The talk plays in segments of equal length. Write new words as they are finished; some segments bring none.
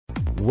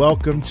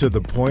Welcome to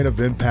the Point of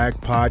Impact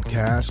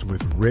podcast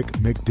with Rick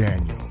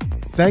McDaniel.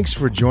 Thanks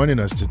for joining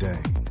us today.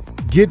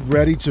 Get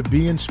ready to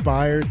be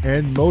inspired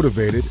and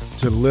motivated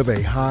to live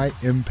a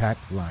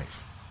high-impact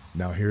life.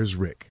 Now here's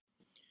Rick.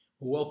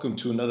 Welcome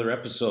to another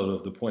episode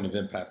of the Point of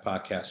Impact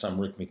podcast.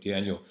 I'm Rick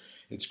McDaniel.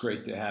 It's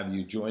great to have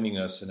you joining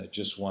us, and I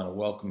just want to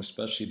welcome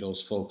especially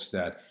those folks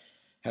that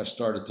have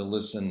started to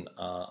listen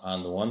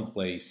on the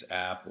OnePlace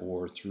app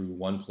or through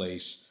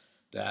OnePlace.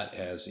 That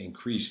has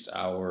increased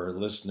our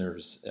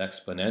listeners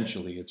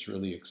exponentially. It's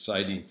really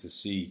exciting to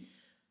see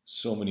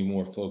so many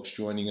more folks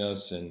joining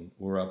us, and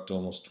we're up to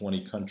almost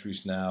 20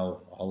 countries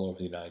now, all over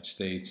the United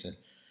States. And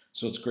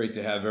so it's great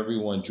to have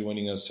everyone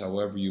joining us,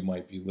 however you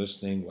might be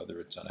listening, whether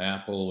it's on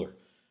Apple or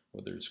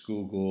whether it's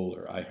Google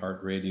or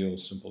iHeartRadio,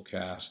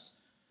 Simplecast,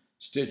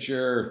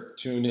 Stitcher,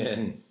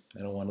 TuneIn. I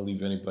don't want to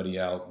leave anybody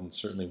out, and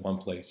certainly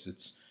OnePlace.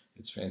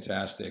 It's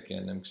fantastic,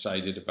 and I'm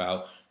excited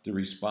about the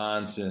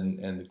response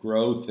and the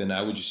growth. And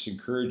I would just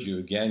encourage you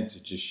again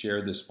to just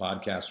share this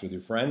podcast with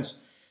your friends,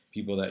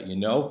 people that you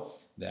know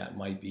that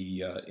might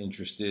be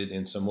interested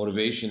in some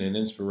motivation and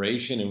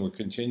inspiration. And we're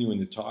continuing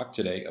to talk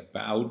today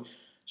about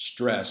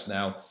stress.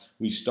 Now,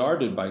 we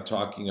started by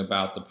talking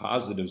about the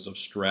positives of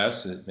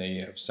stress. It may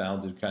have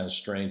sounded kind of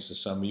strange to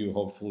some of you.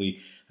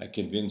 Hopefully, I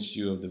convinced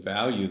you of the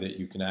value that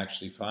you can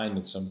actually find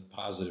in some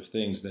positive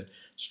things that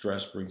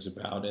stress brings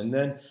about. And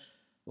then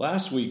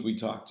last week, we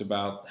talked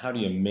about how do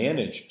you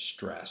manage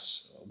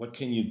stress? What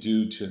can you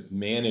do to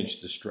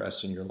manage the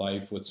stress in your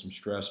life with some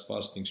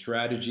stress-busting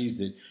strategies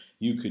that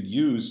you could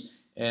use?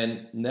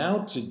 And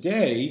now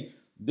today,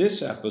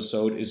 this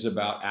episode is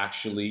about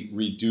actually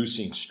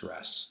reducing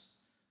stress.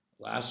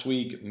 Last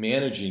week,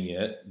 managing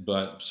it,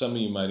 but some of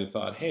you might have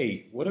thought,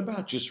 hey, what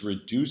about just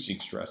reducing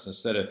stress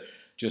instead of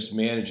just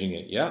managing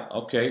it? Yeah,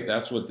 okay,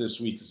 that's what this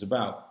week is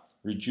about.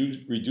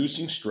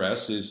 Reducing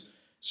stress is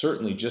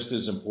certainly just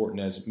as important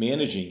as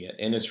managing it,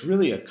 and it's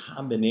really a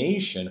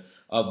combination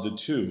of the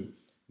two,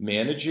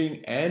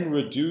 managing and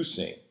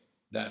reducing,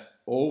 that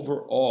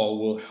overall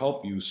will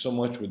help you so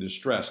much with the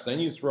stress. Then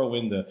you throw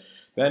in the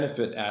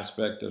benefit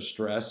aspect of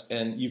stress,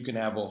 and you can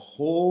have a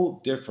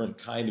whole different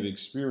kind of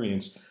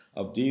experience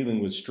of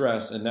dealing with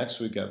stress. And next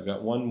week, I've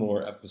got one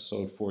more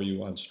episode for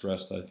you on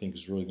stress that I think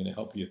is really going to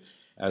help you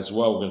as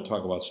well. We're going to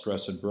talk about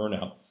stress and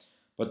burnout.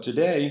 But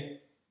today,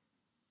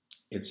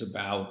 it's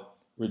about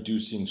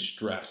reducing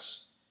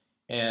stress.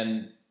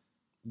 And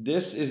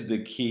this is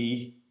the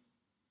key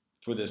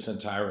for this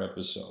entire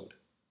episode.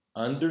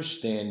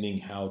 Understanding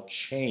how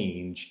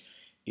change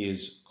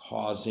is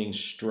causing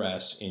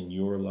stress in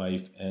your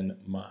life and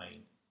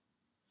mine.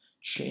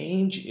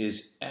 Change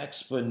is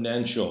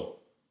exponential.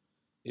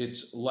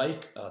 It's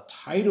like a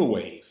tidal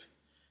wave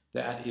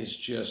that is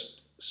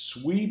just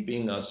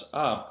sweeping us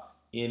up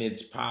in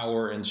its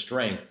power and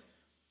strength.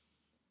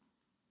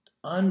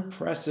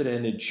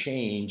 Unprecedented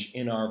change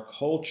in our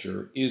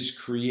culture is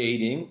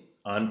creating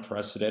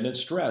unprecedented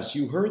stress.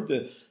 You heard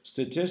the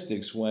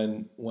statistics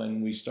when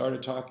we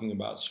started talking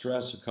about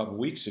stress a couple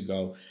weeks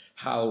ago,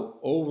 how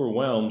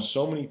overwhelmed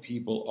so many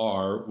people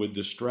are with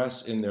the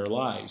stress in their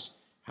lives,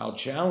 how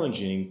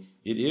challenging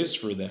it is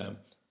for them.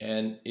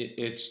 And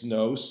it's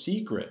no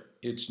secret.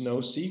 It's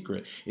no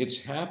secret.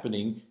 It's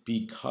happening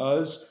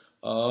because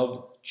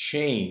of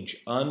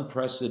change.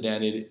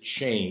 Unprecedented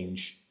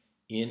change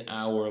in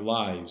our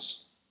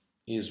lives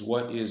is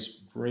what is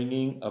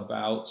bringing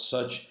about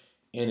such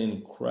an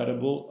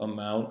incredible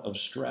amount of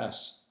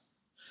stress.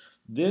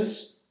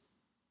 This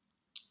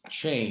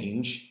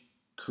change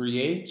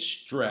creates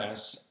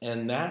stress,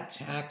 and that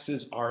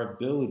taxes our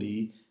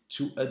ability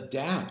to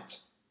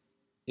adapt.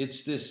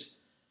 It's this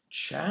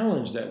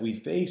challenge that we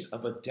face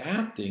of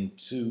adapting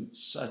to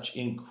such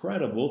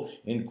incredible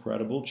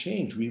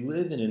change. We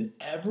live in an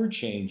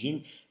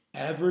ever-changing,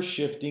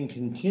 ever-shifting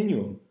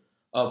continuum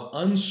of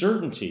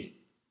uncertainty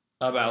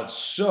about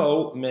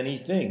so many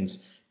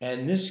things.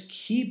 And this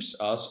keeps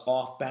us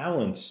off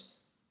balance.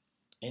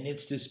 And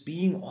it's this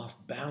being off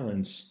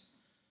balance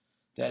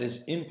that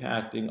is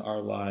impacting our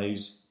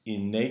lives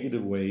in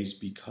negative ways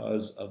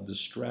because of the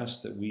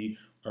stress that we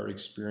are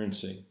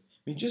experiencing.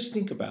 I mean, just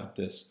think about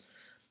this.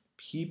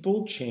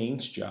 People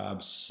change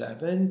jobs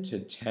 7 to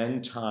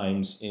 10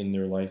 times in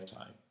their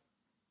lifetime.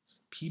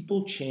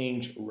 People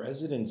change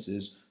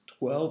residences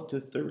 12 to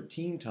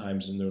 13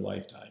 times in their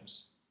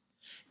lifetimes.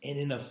 And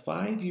in a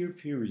 5-year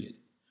period,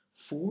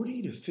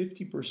 40 to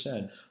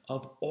 50%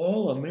 of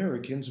all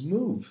Americans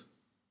move.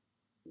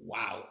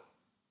 Wow.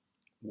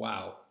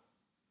 Wow.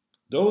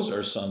 Those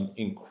are some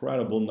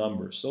incredible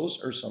numbers.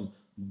 Those are some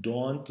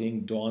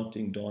daunting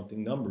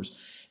numbers.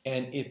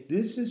 And if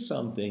this is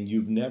something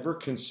you've never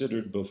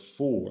considered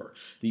before,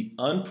 the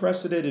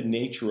unprecedented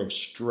nature of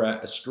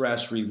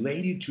stress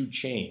related to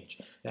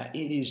change, that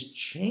it is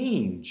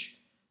change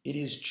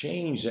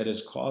that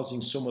is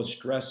causing so much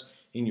stress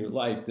in your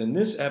life, then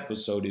this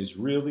episode is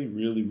really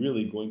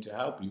going to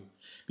help you,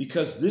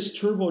 because this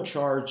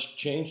turbocharged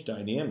change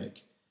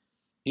dynamic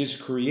is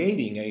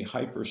creating a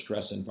hyper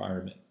stress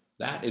environment.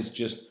 That is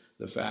just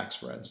the facts,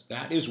 friends.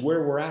 That is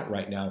where we're at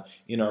right now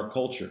in our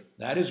culture.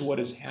 That is what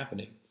is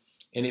happening.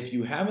 And if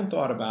you haven't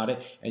thought about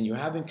it and you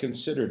haven't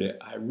considered it,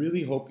 I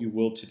really hope you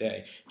will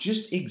today.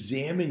 Just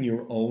examine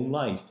your own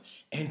life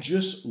and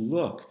just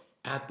look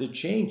at the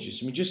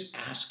changes. I mean, just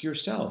ask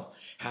yourself,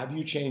 have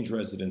you changed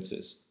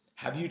residences?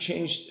 Have you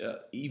changed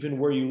even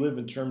where you live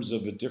in terms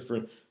of a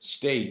different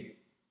state?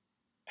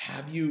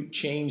 Have you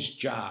changed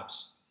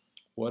jobs?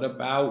 What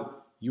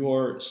about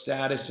your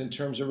status in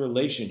terms of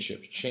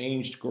relationships?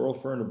 Changed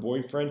girlfriend or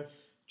boyfriend?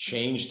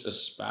 Changed a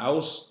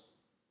spouse?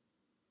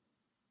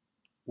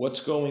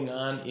 What's going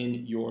on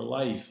in your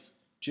life?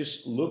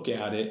 Just look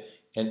at it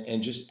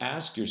and just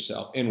ask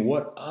yourself, and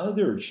what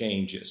other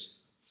changes?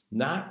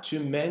 Not to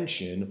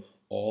mention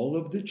all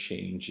of the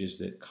changes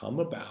that come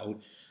about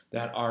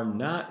that are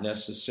not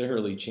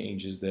necessarily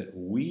changes that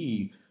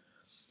we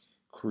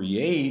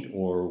create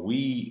or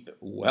we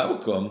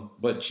welcome,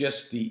 but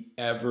just the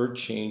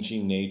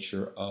ever-changing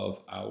nature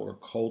of our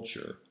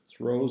culture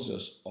throws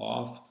us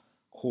off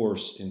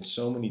course in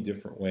so many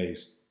different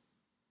ways.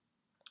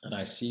 And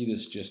I see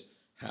this just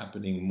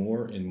happening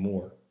more and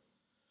more.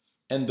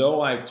 And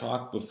though I've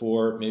talked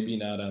before, maybe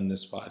not on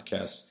this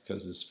podcast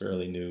because it's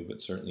fairly new,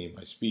 but certainly in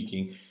my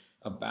speaking,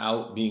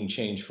 about being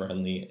change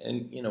friendly,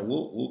 and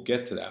we'll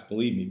get to that,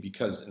 believe me,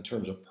 because in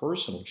terms of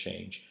personal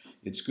change,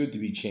 it's good to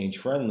be change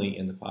friendly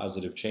in the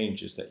positive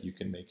changes that you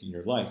can make in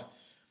your life.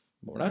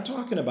 But we're not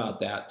talking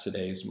about that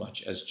today as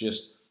much as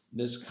just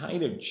this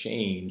kind of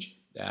change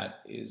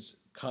that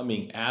is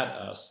coming at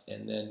us,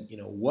 and then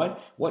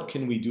what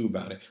can we do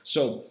about it?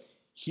 So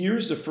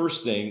here's the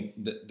first thing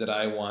that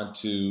I want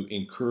to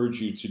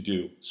encourage you to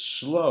do: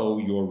 slow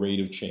your rate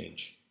of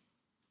change.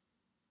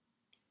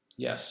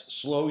 Yes,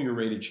 slow your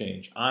rate of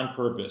change on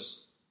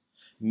purpose.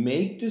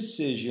 Make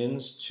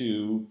decisions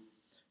to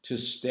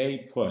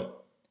stay put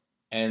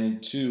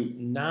and to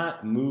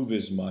not move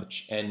as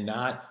much and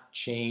not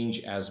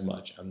change as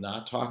much. I'm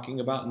not talking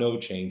about no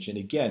change. And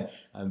again,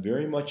 I'm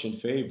very much in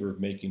favor of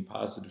making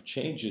positive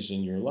changes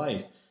in your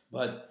life.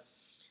 But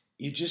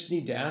you just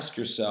need to ask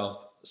yourself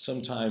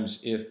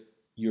sometimes if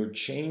you're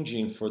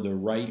changing for the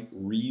right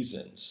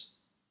reasons.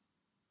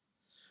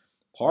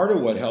 Part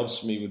of what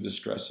helps me with the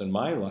stress in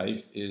my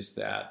life is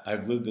that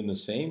I've lived in the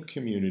same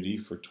community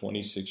for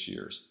 26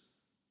 years.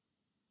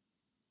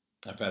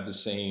 I've had the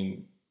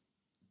same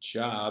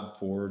job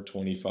for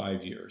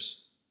 25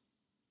 years.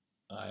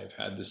 I've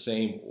had the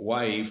same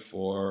wife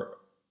for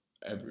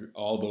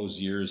all those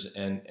years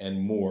and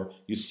more.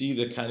 You see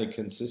the kind of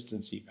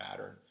consistency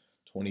pattern.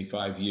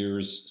 25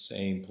 years,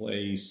 same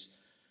place,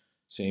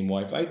 same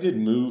wife. I did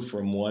move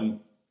from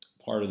one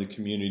part of the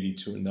community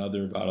to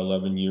another about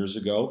 11 years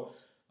ago.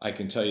 I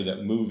can tell you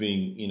that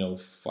moving,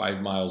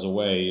 5 miles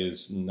away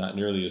is not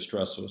nearly as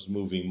stressful as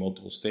moving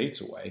multiple states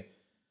away.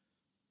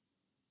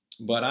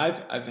 But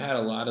I've had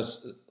a lot of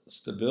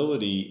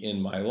stability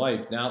in my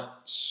life. Now,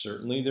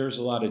 certainly there's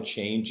a lot of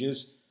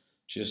changes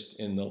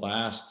just in the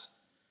last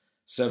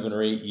 7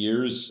 or 8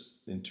 years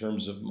in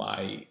terms of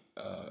my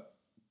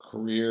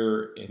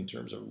career, in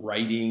terms of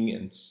writing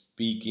and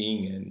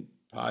speaking and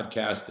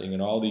podcasting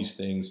and all these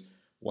things.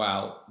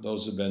 Wow,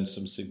 those have been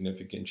some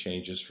significant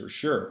changes for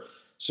sure.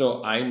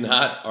 So I'm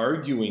not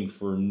arguing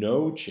for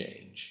no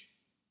change.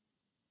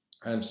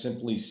 I'm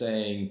simply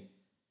saying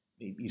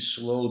maybe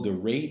slow the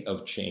rate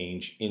of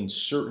change in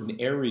certain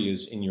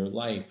areas in your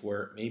life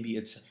where maybe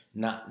it's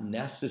not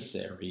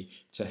necessary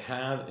to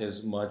have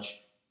as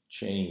much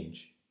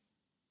change.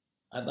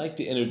 I'd like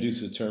to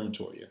introduce a term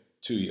to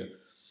you.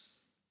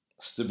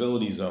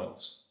 Stability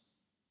zones.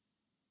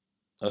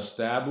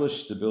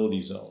 Establish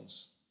stability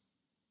zones.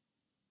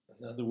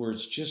 In other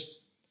words,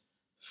 just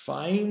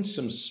find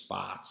some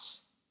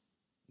spots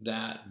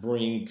that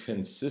bring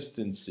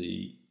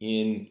consistency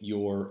in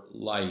your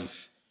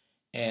life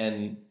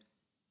and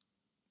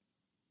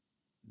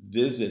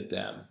visit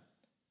them,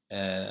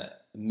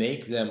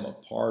 make them a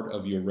part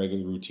of your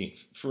regular routine.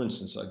 For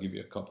instance, I'll give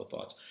you a couple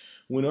thoughts.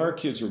 When our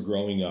kids were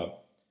growing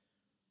up,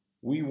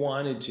 we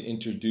wanted to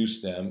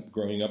introduce them,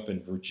 growing up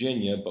in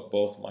Virginia, but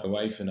both my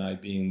wife and I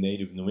being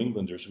native New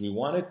Englanders, we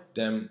wanted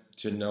them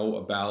to know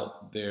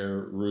about their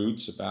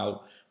roots,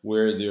 about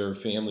where their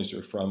families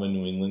are from in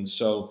New England.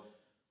 So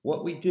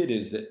what we did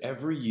is that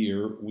every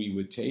year we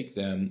would take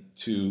them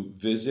to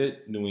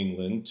visit New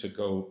England, to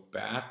go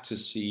back to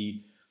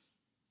see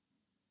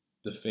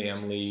the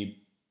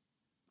family,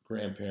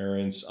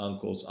 grandparents,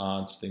 uncles,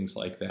 aunts, things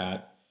like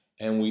that.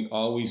 And we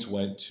always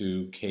went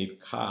to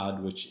Cape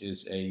Cod, which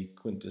is a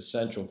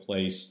quintessential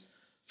place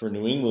for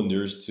New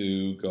Englanders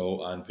to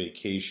go on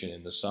vacation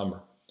in the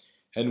summer.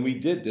 And we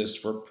did this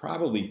for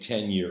probably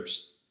 10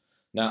 years.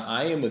 Now,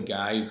 I am a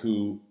guy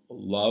who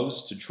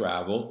loves to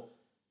travel.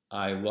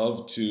 I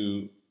love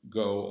to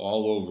go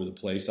all over the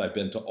place. I've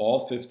been to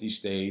all 50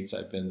 states.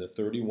 I've been to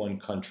 31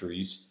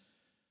 countries.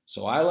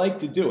 So I like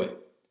to do it.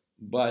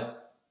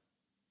 But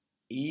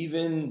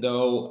even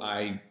though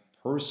I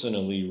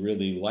personally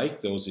really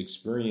like those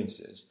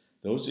experiences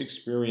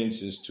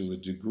to a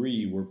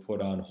degree were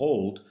put on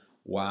hold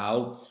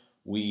while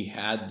we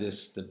had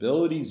this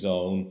stability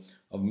zone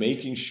of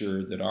making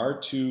sure that our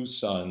two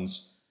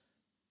sons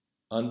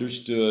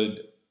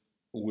understood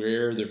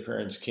where their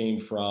parents came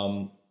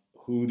from,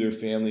 who their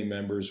family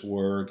members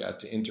were, got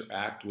to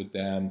interact with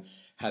them,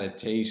 had a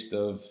taste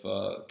of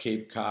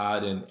Cape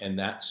Cod and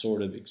that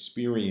sort of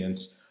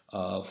experience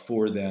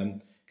for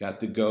them. Got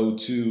to go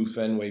to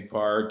Fenway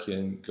Park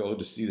and go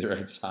to see the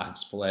Red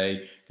Sox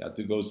play. Got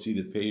to go see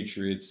the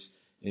Patriots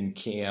in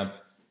camp,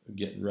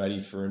 getting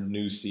ready for a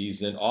new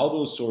season. All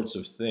those sorts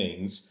of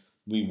things.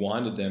 We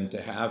wanted them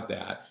to have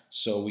that,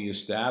 so we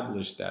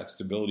established that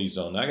stability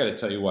zone. I got to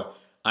tell you what,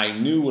 I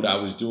knew what I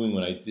was doing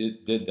when I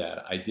did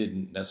that. I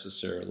didn't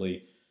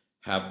necessarily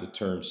have the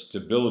term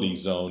stability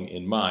zone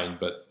in mind,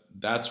 but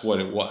that's what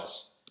it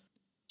was.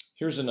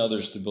 Here's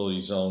another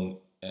stability zone.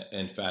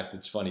 In fact,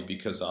 it's funny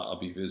because I'll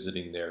be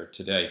visiting there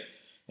today.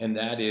 And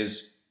that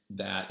is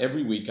that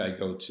every week I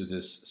go to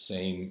this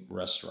same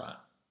restaurant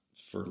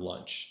for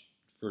lunch.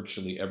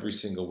 Virtually every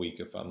single week,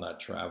 if I'm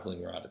not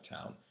traveling or out of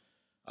town,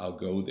 I'll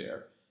go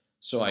there.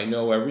 So I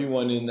know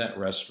everyone in that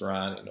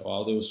restaurant, I know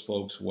all those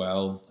folks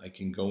well. I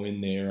can go in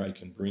there, I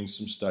can bring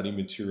some study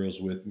materials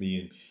with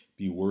me and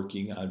be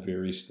working on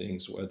various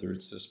things, whether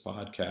it's this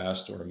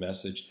podcast or a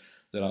message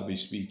that I'll be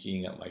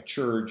speaking at my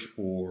church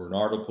or an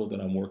article that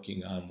I'm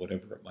working on,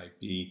 whatever it might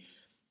be.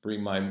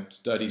 Bring my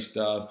study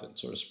stuff and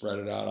sort of spread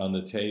it out on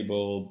the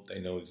table. They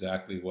know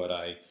exactly what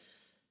I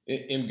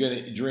am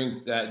going to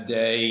drink that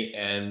day,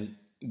 and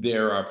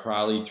there are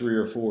probably 3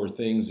 or 4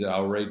 things that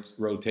I'll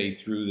rotate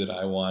through that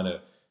I want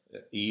to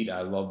eat.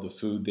 I love the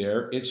food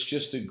there. It's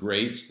just a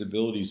great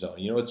stability zone.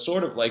 It's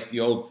sort of like the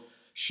old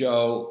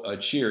show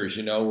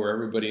Cheers, where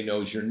everybody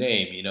knows your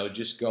name.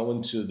 Just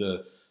going to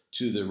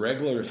the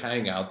regular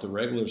hangout, the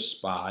regular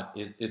spot.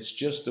 It's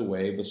just a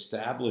way of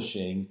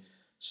establishing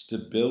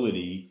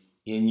stability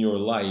in your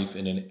life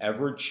in an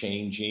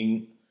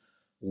ever-changing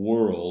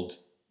world.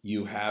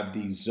 You have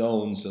these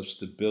zones of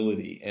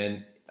stability,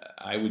 and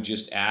I would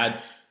just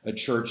add a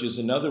church is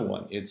another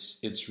one.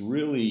 It's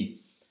really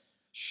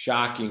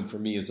shocking for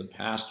me as a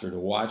pastor to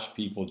watch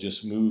people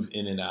just move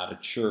in and out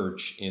of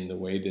church in the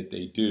way that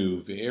they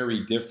do.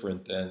 Very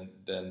different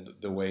than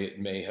the way it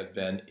may have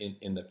been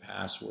in the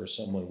past, where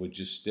someone would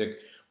just stick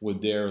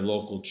with their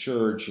local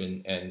church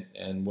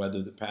and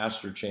whether the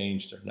pastor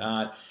changed or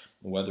not,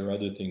 whether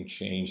other things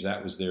changed,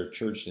 that was their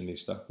church and they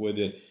stuck with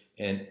it.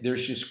 And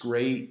there's just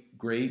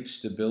great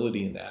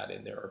stability in that.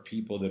 And there are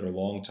people that are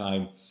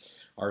longtime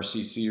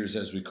RCCers,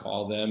 as we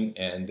call them,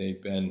 and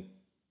they've been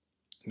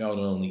not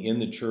only in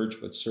the church,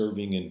 but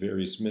serving in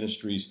various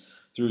ministries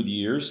through the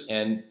years.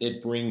 And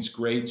it brings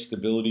great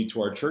stability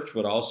to our church,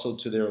 but also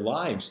to their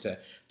lives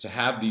to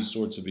have these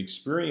sorts of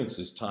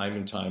experiences time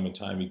and time and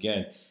time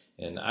again.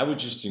 And I would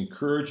just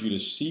encourage you to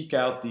seek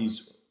out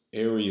these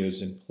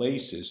areas and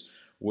places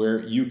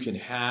where you can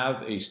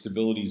have a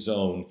stability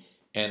zone.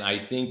 And I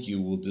think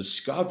you will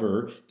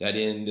discover that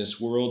in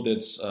this world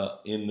that's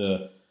in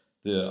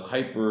the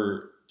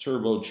hyper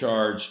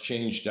turbocharged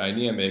change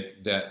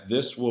dynamic, that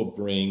this will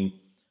bring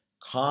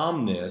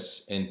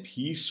calmness and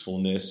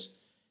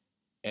peacefulness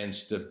and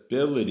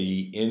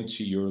stability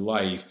into your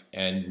life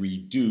and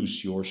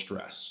reduce your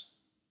stress.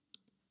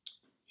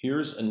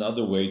 Here's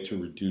another way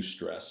to reduce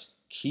stress.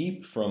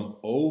 Keep from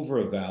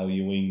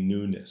overvaluing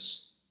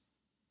newness.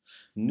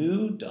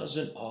 New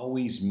doesn't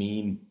always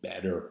mean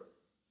better.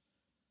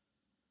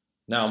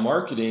 Now,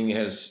 marketing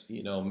has,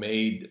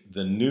 made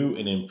the new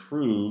and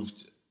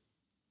improved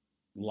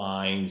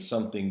line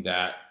something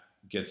that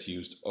gets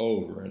used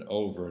over and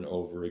over and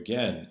over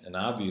again. And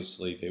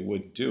obviously they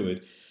wouldn't do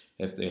it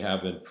if they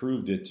haven't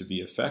proved it to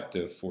be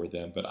effective for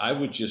them. But I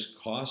would just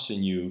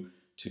caution you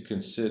to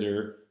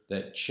consider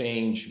that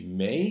change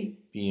may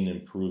be an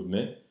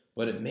improvement,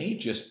 but it may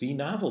just be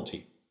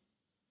novelty.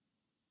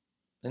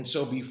 And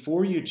so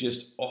before you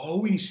just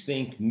always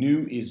think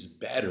new is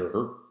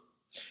better,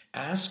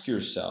 ask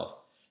yourself,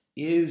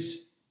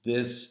 is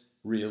this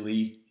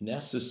really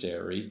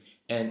necessary?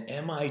 And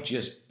am I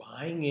just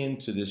buying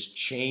into this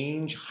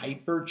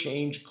hyper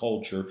change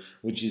culture,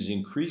 which is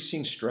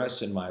increasing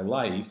stress in my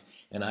life?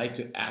 And I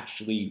could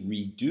actually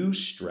reduce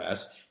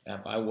stress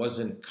if I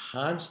wasn't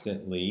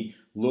constantly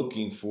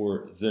looking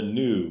for the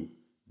new.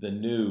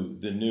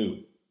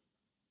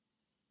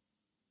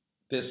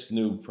 This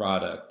new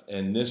product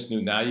and this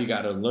new, now you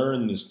got to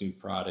learn this new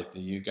product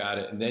and you got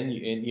it. And then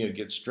you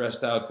get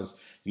stressed out because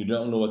you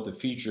don't know what the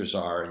features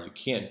are and you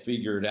can't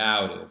figure it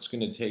out and it's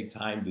going to take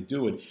time to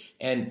do it.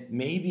 And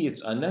maybe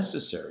it's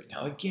unnecessary.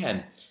 Now,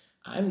 again,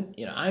 I'm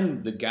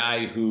the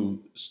guy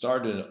who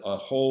started a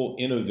whole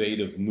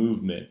innovative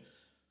movement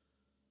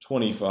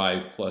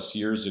 25 plus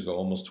years ago,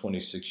 almost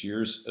 26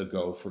 years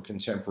ago, for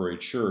contemporary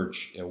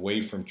church,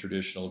 away from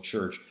traditional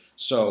church.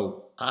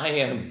 So I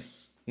am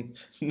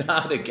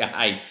not a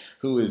guy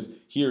who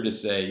is here to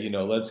say,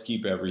 let's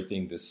keep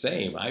everything the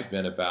same. I've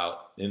been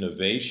about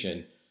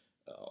innovation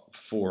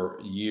for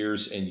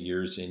years and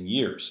years and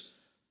years.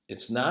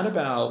 It's not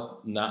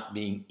about not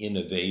being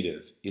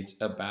innovative. It's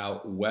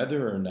about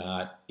whether or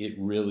not it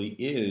really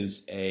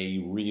is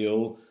a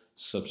real,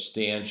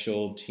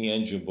 substantial,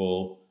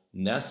 tangible,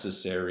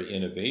 necessary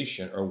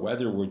innovation, or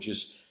whether we're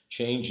just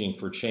changing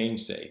for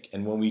change's sake.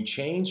 And when we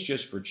change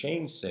just for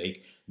change's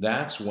sake,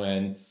 That's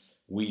when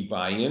we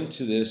buy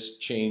into this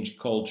change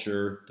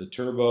culture, the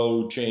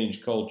turbo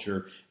change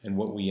culture, and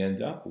what we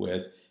end up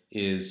with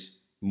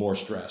is more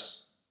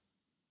stress.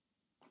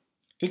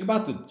 Think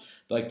about the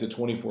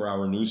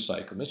 24-hour news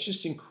cycle. It's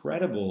just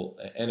incredible.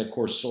 And of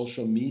course,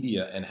 social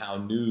media and how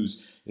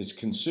news is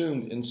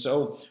consumed. And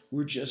so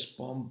we're just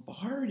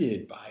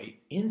bombarded by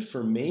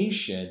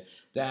information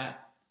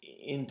that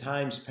in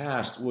times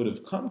past would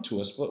have come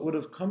to us, but would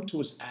have come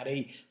to us at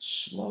a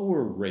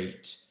slower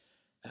rate,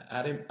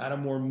 at a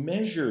more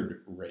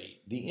measured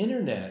rate. The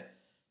internet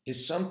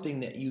is something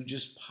that you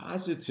just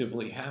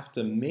positively have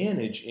to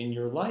manage in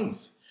your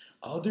life.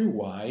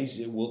 Otherwise,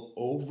 it will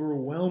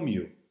overwhelm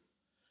you.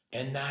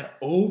 And that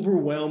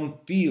overwhelmed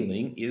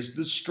feeling is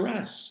the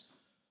stress.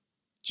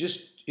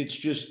 It's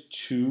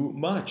just too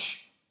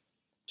much.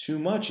 Too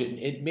much.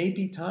 It may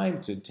be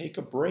time to take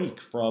a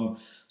break from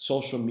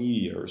social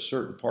media or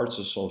certain parts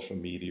of social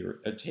media,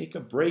 or take a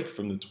break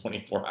from the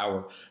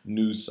 24-hour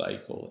news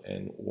cycle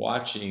and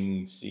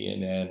watching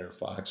CNN or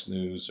Fox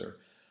News or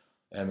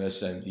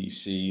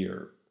MSNBC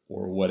or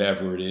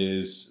whatever it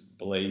is,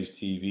 Blaze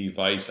TV,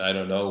 Vice, I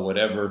don't know,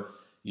 whatever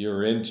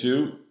you're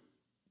into.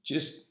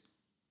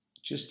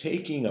 Just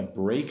taking a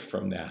break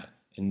from that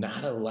and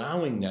not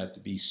allowing that to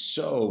be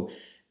so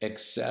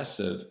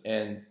excessive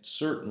and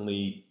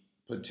certainly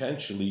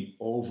potentially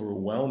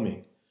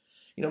overwhelming.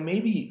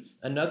 Maybe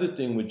another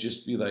thing would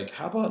just be like,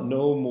 how about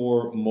no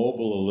more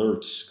mobile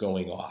alerts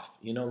going off?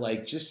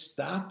 Just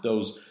stop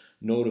those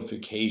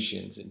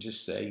notifications and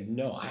just say,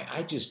 no,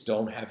 I just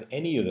don't have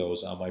any of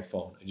those on my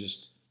phone. I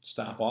just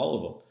stop all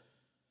of them.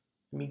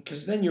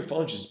 Because then your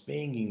phone's just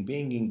banging,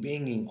 banging,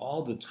 banging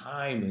all the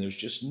time, and there's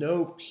just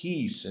no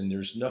peace and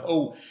there's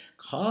no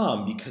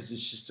calm because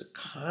it's just a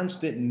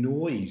constant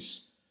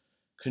noise.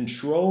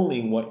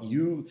 Controlling what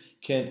you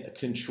can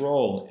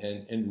control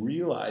and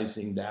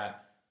realizing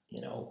that,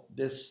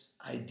 this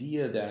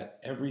idea that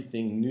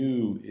everything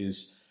new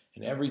is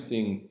and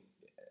everything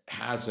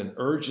has an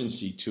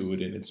urgency to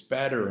it and it's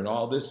better and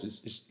all this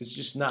is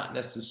just not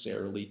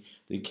necessarily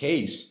the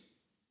case.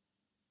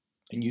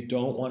 And you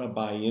don't want to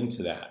buy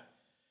into that.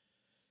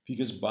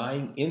 Because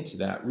buying into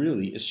that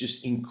really is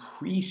just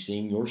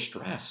increasing your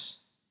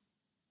stress.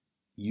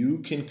 You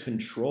can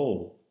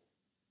control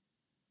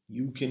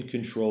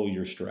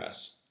your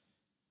stress.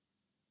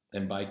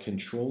 And by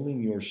controlling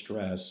your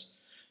stress,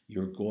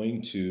 you're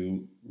going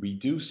to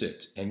reduce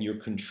it. And you're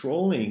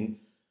controlling,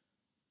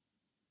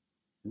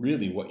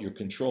 really what you're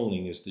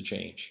controlling is the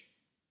change.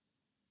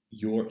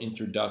 Your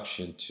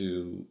introduction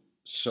to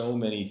so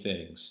many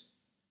things.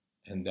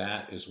 And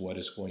that is what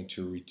is going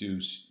to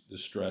reduce the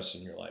stress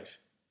in your life.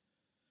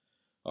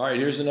 All right,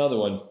 here's another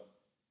one.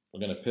 We're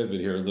going to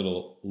pivot here a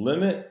little.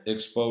 Limit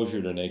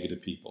exposure to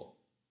negative people.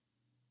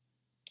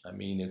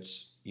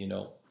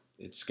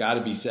 It's got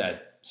to be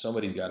said.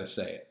 Somebody's got to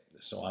say it.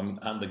 So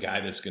I'm the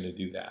guy that's going to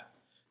do that.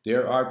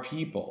 There are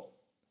people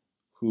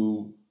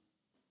who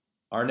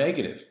are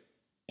negative,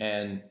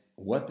 and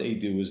what they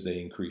do is they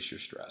increase your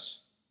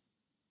stress.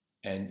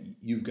 And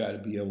you've got to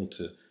be able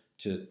to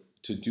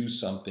do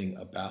something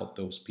about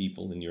those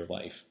people in your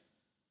life.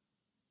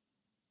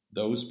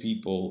 Those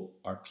people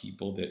are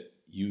people that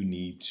you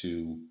need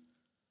to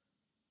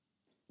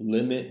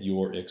limit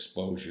your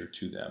exposure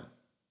to them.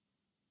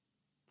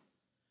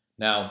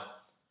 Now,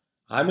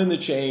 I'm in the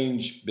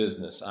change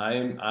business.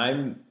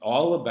 I'm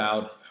all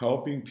about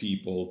helping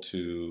people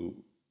to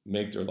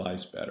make their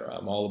lives better.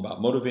 I'm all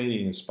about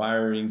motivating,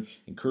 inspiring,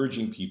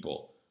 encouraging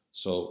people.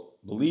 So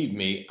believe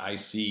me, I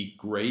see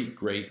great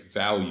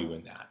value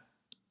in that.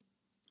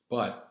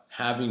 But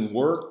having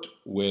worked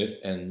with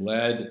and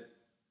led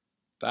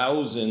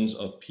thousands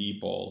of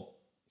people,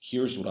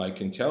 here's what I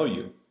can tell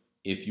you.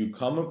 If you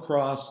come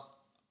across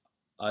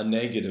a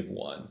negative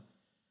one,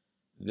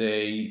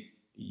 they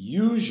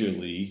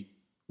usually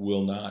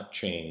will not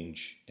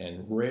change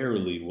and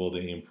rarely will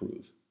they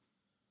improve.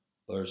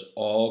 There's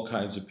all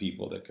kinds of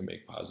people that can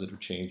make positive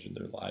change in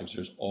their lives.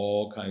 There's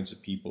all kinds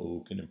of people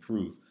who can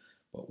improve.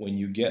 But when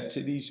you get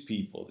to these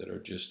people that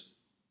are just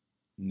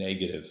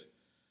negative,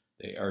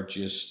 they are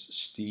just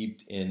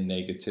steeped in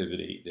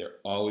negativity. They're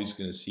always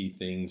going to see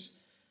things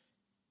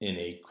in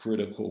a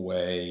critical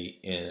way,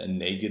 in a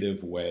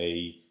negative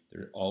way.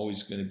 They're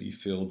always going to be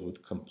filled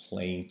with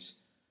complaint.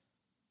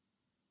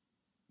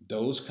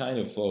 Those kind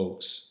of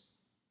folks,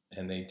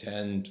 and they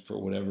tend,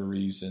 for whatever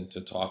reason,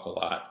 to talk a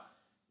lot,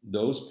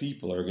 those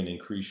people are going to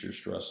increase your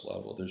stress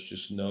level. There's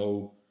just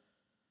no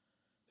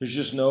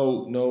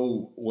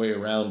way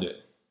around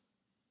it.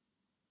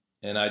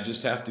 And I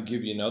just have to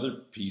give you another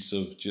piece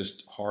of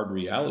just hard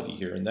reality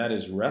here, and that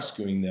is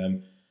rescuing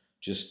them.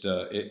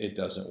 It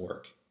doesn't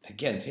work.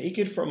 Again, take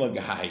it from a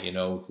guy,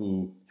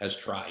 who has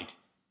tried.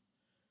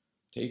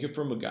 Take it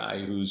from a guy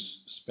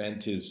who's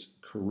spent his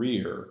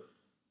career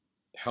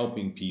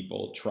helping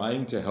people,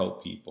 trying to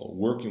help people,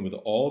 working with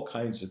all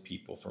kinds of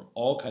people from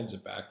all kinds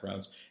of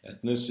backgrounds,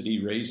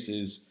 ethnicity,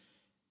 races,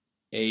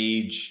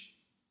 age,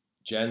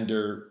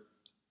 gender,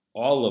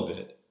 all of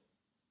it.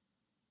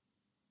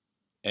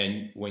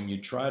 And when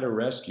you try to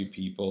rescue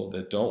people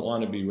that don't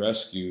want to be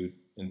rescued,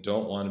 and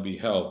don't want to be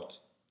helped,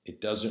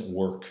 it doesn't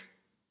work.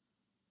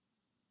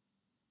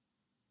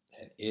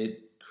 And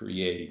it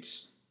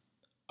creates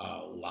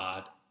a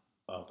lot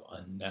of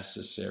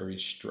unnecessary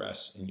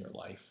stress in your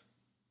life.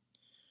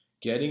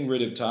 Getting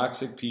rid of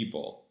toxic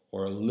people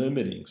or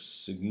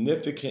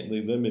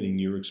significantly limiting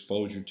your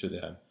exposure to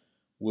them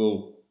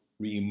will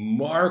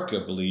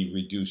remarkably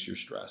reduce your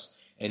stress.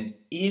 And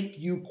if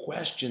you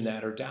question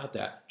that or doubt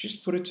that,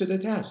 just put it to the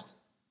test.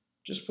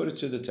 Just put it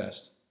to the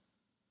test.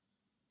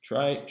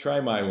 Try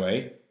my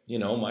way,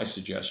 my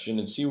suggestion,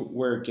 and see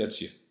where it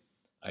gets you.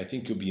 I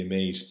think you'll be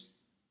amazed.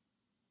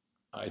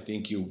 I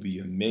think you'll be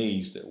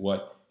amazed at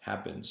what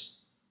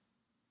happens.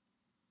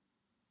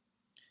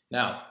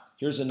 Now,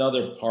 here's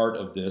another part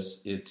of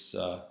this. It's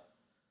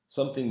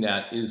something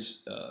that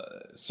is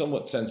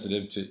somewhat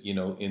sensitive to,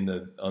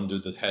 under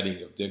the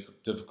heading of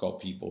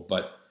difficult people.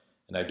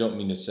 And I don't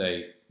mean to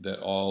say that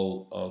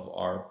all of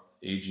our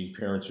aging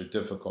parents are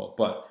difficult,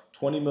 but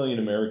 20 million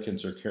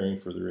Americans are caring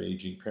for their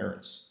aging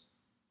parents.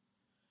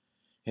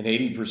 And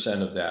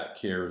 80% of that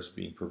care is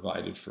being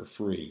provided for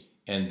free.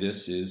 And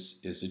this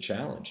is a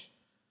challenge.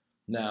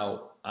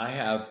 Now, I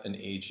have an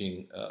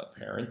aging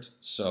parent,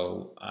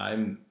 so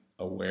I'm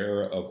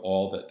aware of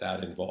all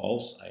that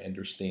involves. I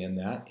understand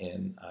that,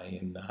 and I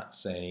am not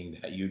saying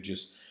that you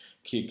just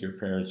kick your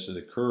parents to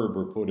the curb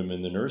or put them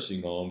in the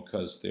nursing home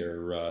because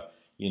they're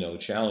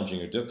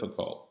challenging or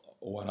difficult.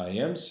 What I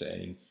am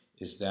saying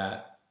is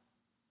that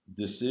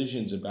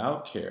decisions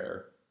about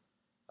care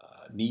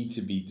need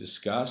to be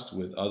discussed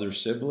with other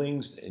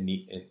siblings, and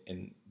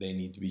they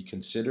need to be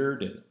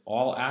considered, and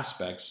all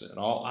aspects and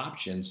all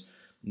options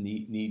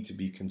need to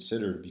be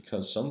considered,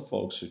 because some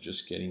folks are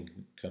just getting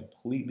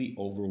completely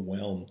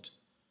overwhelmed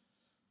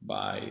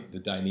by the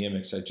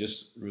dynamics. I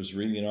just was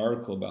reading an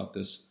article about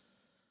this,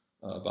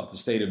 about the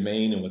state of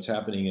Maine and what's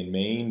happening in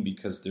Maine,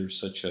 because there's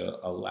such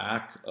a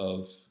lack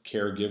of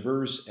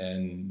caregivers,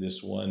 and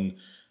this one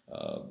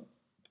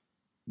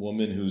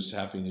woman who's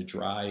having to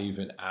drive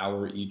an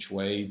hour each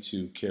way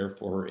to care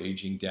for her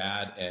aging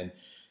dad, and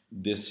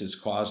this has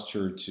caused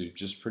her to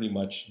just pretty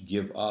much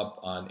give up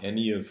on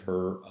any of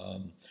her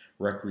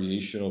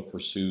recreational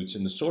pursuits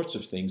and the sorts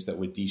of things that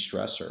would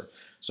de-stress her.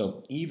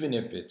 So even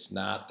if it's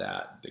not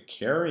that the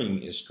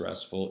caring is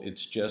stressful,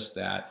 it's just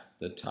that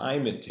the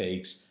time it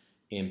takes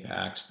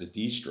impacts the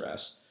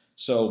de-stress.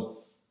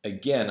 So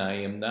again, I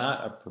am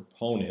not a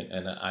proponent,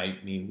 and I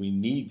mean, we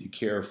need to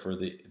care for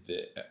the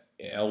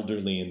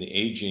elderly and the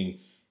aging.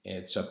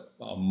 It's a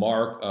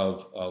mark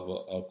of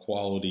a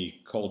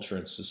quality culture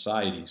and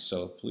society.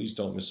 So please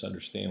don't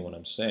misunderstand what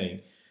I'm saying.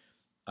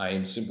 I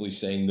am simply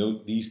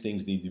saying these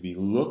things need to be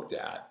looked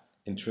at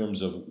in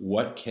terms of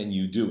what can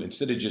you do,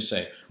 instead of just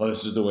saying, "Oh,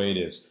 this is the way it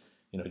is."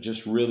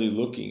 Just really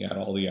looking at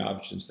all the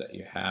options that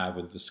you have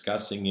and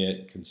discussing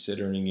it,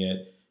 considering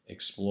it,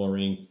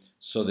 exploring,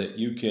 so that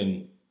you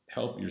can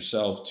help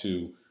yourself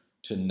to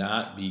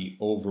not be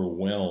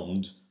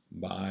overwhelmed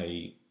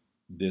by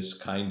this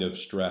kind of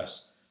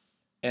stress.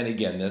 And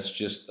again, that's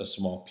just a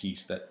small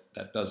piece that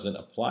doesn't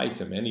apply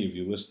to many of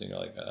you listening.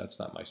 Like, that's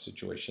not my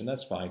situation.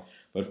 That's fine.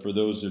 But for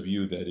those of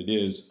you that it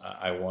is,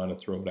 I want to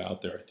throw it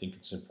out there. I think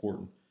it's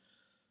important.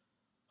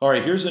 All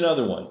right, here's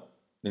another one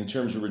in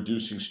terms of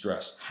reducing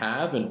stress.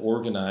 Have an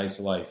organized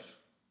life.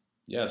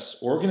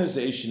 Yes,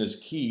 organization is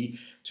key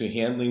to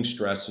handling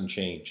stress and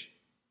change.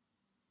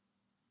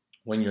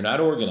 When you're not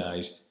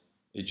organized,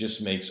 it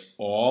just makes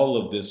all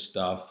of this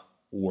stuff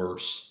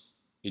worse.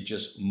 It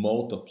just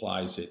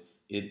multiplies it.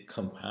 It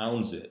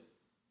compounds it.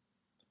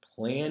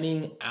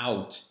 Planning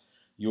out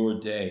your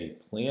day,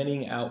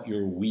 planning out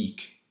your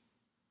week.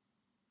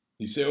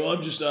 You say, "Well,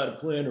 I'm just not a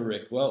planner,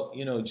 Rick." Well,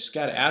 you just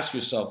got to ask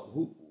yourself,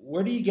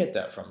 where do you get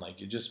that from? Like,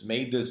 you just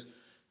made this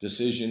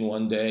decision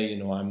one day.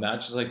 I'm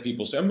not just like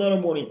people say, "I'm not a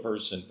morning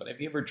person." But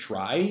have you ever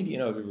tried? Have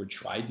you ever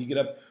tried to get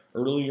up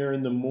earlier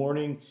in the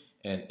morning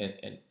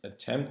and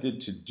attempted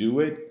to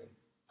do it?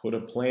 Put a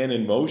plan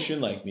in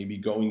motion, like maybe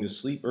going to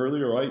sleep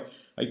earlier.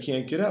 I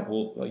can't get up.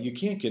 Well, you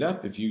can't get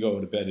up if you go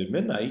to bed at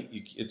midnight.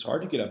 It's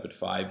hard to get up at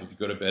 5 if you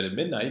go to bed at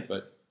midnight,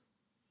 but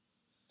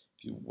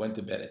if you went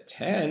to bed at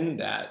 10,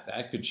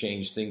 that could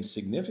change things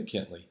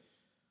significantly.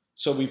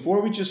 So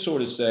before we just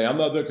sort of say, "I'm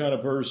not that kind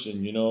of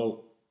person,"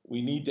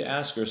 we need to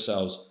ask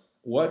ourselves,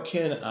 what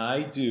can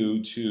I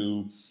do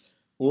to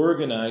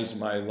organize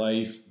my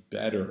life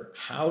better?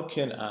 How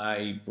can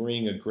I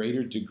bring a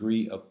greater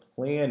degree of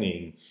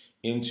planning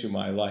into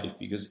my life?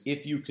 Because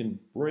if you can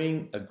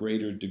bring a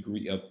greater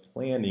degree of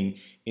planning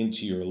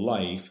into your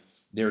life,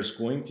 there's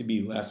going to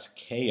be less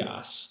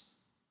chaos.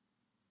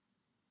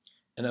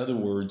 In other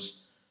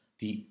words,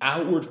 the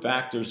outward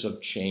factors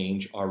of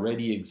change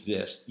already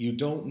exist. You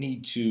don't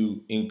need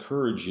to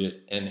encourage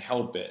it and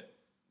help it.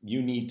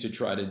 You need to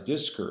try to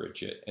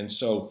discourage it. And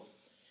so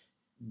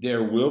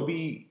there will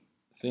be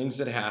things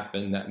that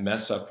happen that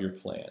mess up your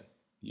plan.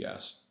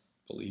 Yes,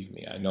 believe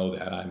me, I know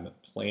that. I'm a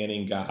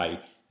planning guy,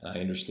 and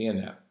I understand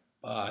that.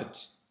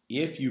 But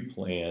if you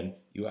plan,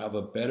 you have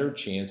a better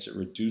chance at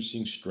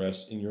reducing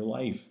stress in your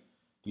life.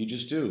 You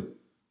just do.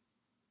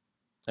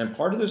 And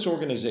part of this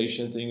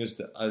organization thing is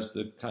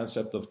the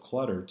concept of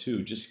clutter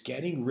too, just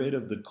getting rid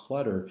of the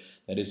clutter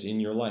that is in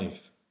your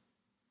life.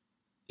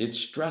 It's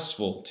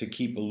stressful to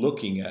keep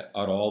looking at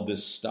all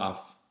this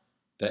stuff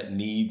that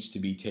needs to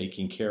be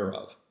taken care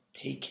of.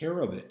 Take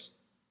care of it.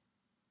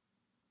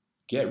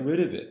 Get rid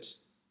of it.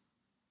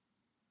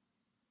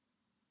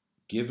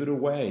 Give it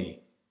away.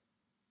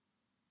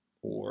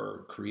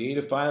 Or create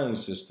a filing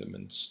system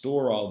and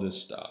store all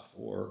this stuff.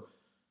 Or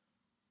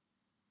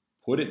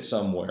put it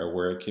somewhere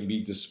where it can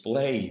be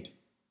displayed.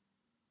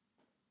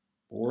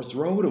 Or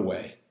throw it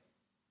away.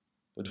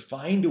 But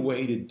find a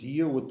way to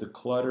deal with the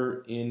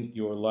clutter in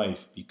your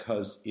life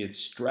because it's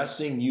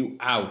stressing you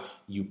out.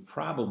 You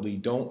probably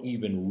don't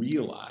even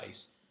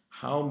realize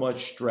how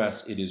much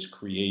stress it is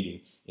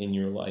creating in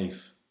your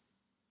life.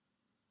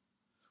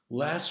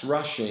 Less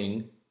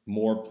rushing,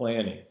 more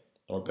planning.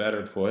 Or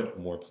better put,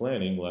 more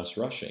planning, less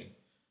rushing.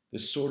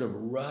 This sort of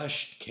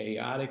rushed,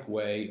 chaotic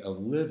way of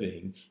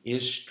living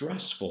is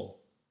stressful.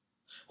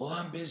 Well,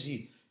 I'm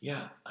busy.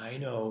 Yeah, I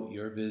know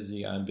you're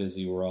busy. I'm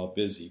busy. We're all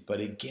busy. But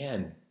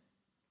again,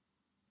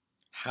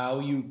 how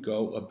you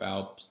go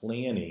about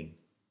planning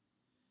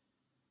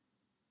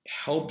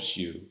helps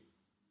you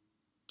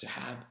to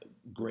have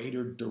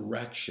greater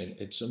direction.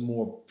 It's a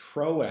more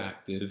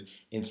proactive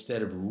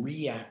instead of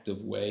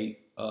reactive way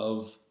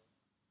of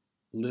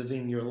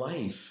living your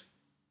life.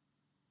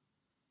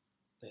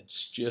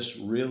 It's just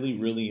really,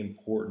 really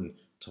important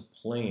to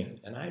plan.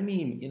 And I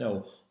mean,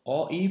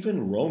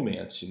 even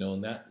romance,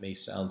 and that may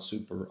sound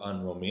super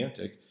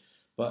unromantic,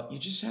 but you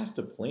just have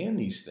to plan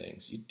these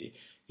things.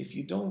 If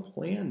you don't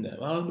plan them,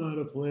 I'm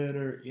not a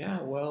planner.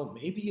 Yeah, well,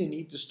 maybe you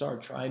need to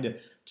start trying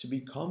to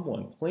become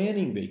one.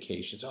 Planning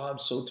vacations. Oh, I'm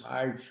so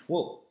tired.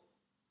 Well,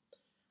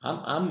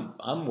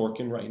 I'm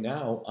working right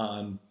now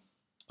on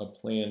a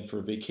plan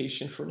for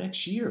vacation for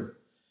next year.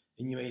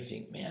 And you may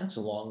think, man, that's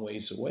a long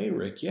ways away,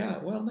 Rick. Yeah,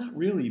 well, not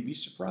really. You'd be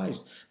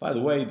surprised. By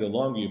the way, the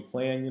longer you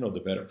plan, the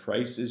better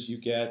prices you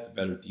get, the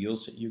better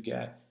deals that you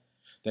get.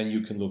 Then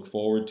you can look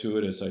forward to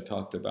it, as I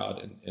talked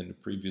about in the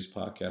previous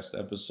podcast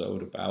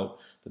episode about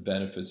the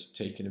benefits of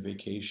taking a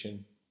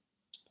vacation.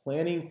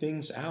 Planning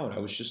things out. I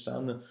was just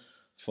on the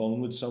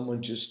phone with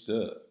someone just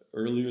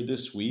earlier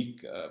this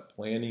week,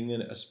 planning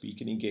a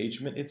speaking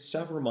engagement. It's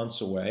several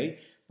months away.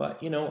 But,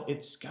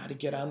 it's got to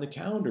get on the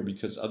calendar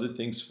because other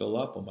things fill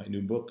up. When my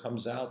new book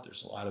comes out,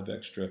 there's a lot of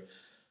extra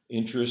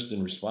interest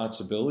and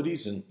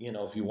responsibilities. And,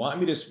 if you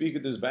want me to speak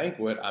at this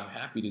banquet, I'm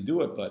happy to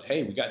do it. But,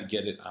 hey, we got to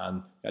get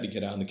on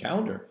the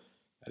calendar.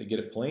 Got to get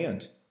it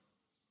planned.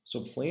 So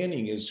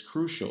planning is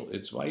crucial.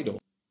 It's vital.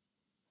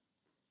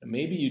 And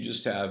maybe you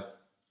just have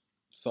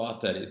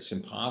thought that it's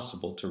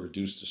impossible to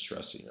reduce the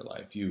stress in your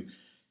life. You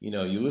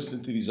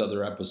listen to these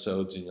other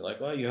episodes and you're like,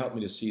 well, you helped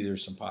me to see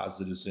there's some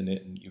positives in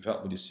it and you've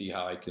helped me to see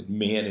how I can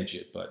manage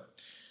it, but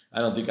I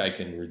don't think I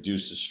can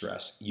reduce the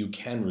stress. You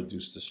can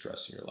reduce the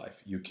stress in your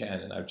life. You can,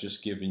 and I've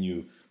just given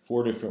you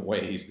 4 different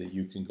ways that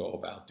you can go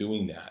about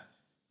doing that.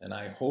 And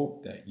I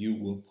hope that you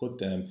will put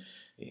them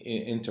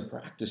into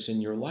practice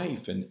in your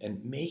life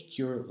and make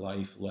your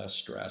life less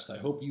stressed. I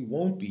hope you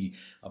won't be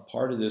a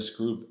part of this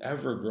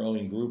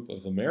ever-growing group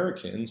of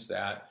Americans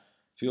that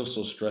feel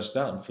so stressed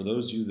out. And for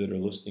those of you that are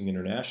listening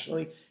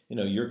internationally,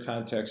 your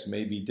context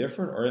may be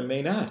different or it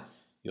may not.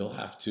 You'll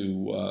have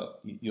to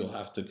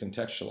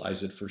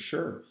contextualize it for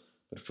sure.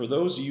 But for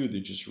those of you that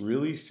just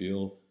really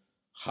feel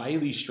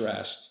highly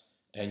stressed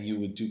and you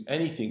would do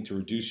anything to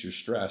reduce your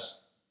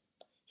stress,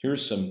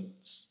 here's some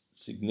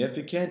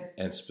significant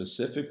and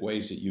specific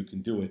ways that you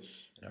can do it.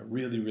 And I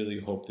really,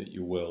 really hope that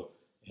you will.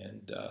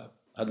 And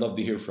I'd love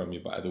to hear from you,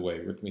 by the way,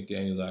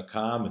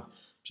 rickmcdaniel.com, and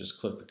just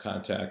click the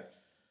contact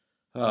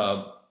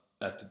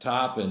at the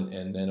top, and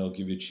then it'll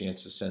give you a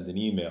chance to send an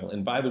email.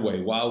 And by the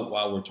way,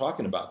 while we're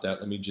talking about that,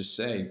 let me just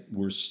say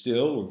we're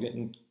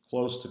getting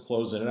close to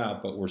closing it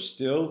out, but we're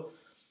still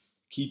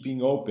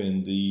keeping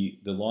open the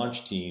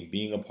launch team,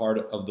 being a part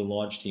of the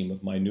launch team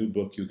of my new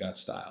book, You Got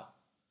Style.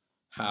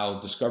 How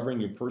discovering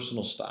your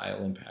personal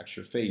style impacts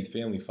your faith,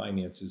 family,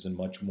 finances, and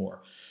much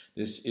more.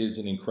 This is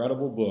an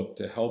incredible book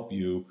to help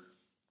you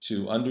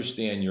to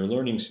understand your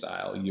learning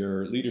style,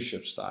 your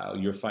leadership style,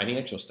 your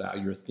financial style,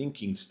 your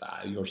thinking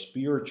style, your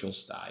spiritual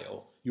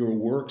style, your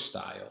work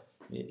style.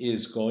 It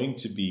is going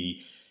to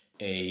be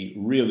a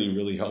really,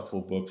 really helpful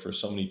book for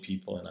so many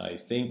people, and I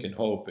think and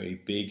hope a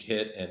big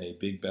hit and a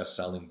big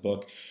best-selling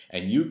book.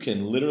 And you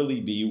can literally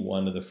be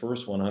one of the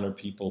first 100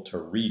 people to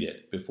read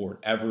it before it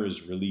ever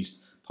is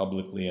released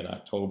publicly in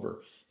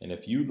October. And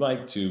if you'd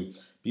like to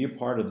be a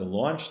part of the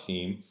launch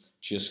team,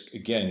 just,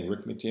 again,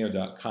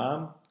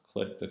 rickmcdaniel.com,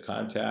 click the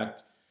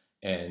contact,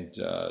 and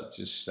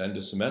just send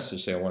us a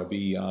message. Say, I want to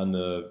be on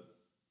the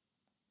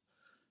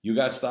You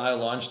Got Style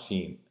launch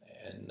team.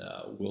 And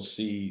we'll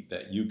see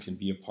that you can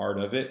be a part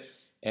of it.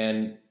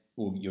 And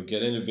you'll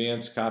get an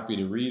advance copy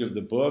to read of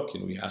the book,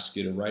 and we ask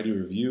you to write a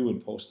review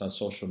and post on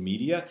social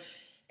media.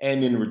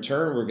 And in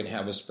return, we're going to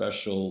have a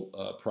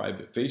special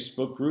private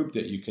Facebook group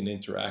that you can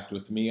interact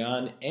with me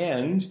on.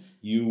 And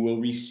you will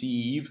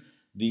receive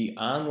the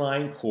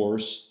online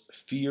course,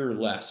 Fear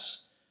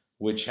Less,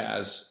 which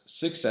has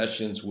 6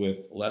 sessions with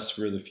less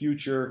fear of the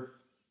future,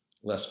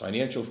 less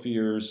financial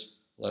fears,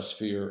 less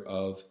fear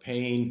of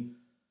pain,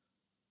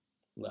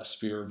 less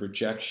fear of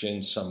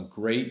rejection, some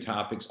great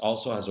topics.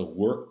 Also has a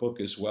workbook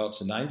as well.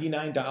 It's a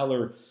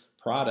 $99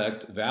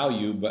 product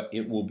value, but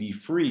it will be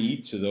free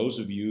to those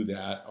of you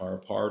that are a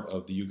part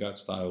of the You Got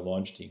Style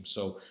launch team.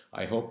 So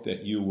I hope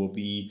that you will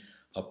be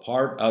a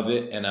part of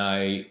it, and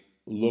I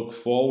look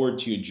forward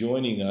to you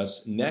joining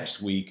us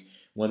next week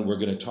when we're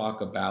going to talk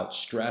about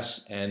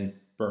stress and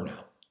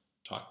burnout.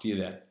 Talk to you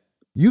then.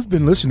 You've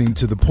been listening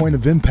to the Point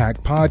of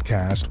Impact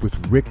podcast with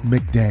Rick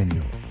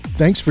McDaniel.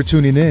 Thanks for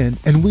tuning in,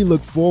 and we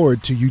look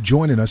forward to you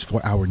joining us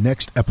for our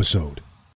next episode.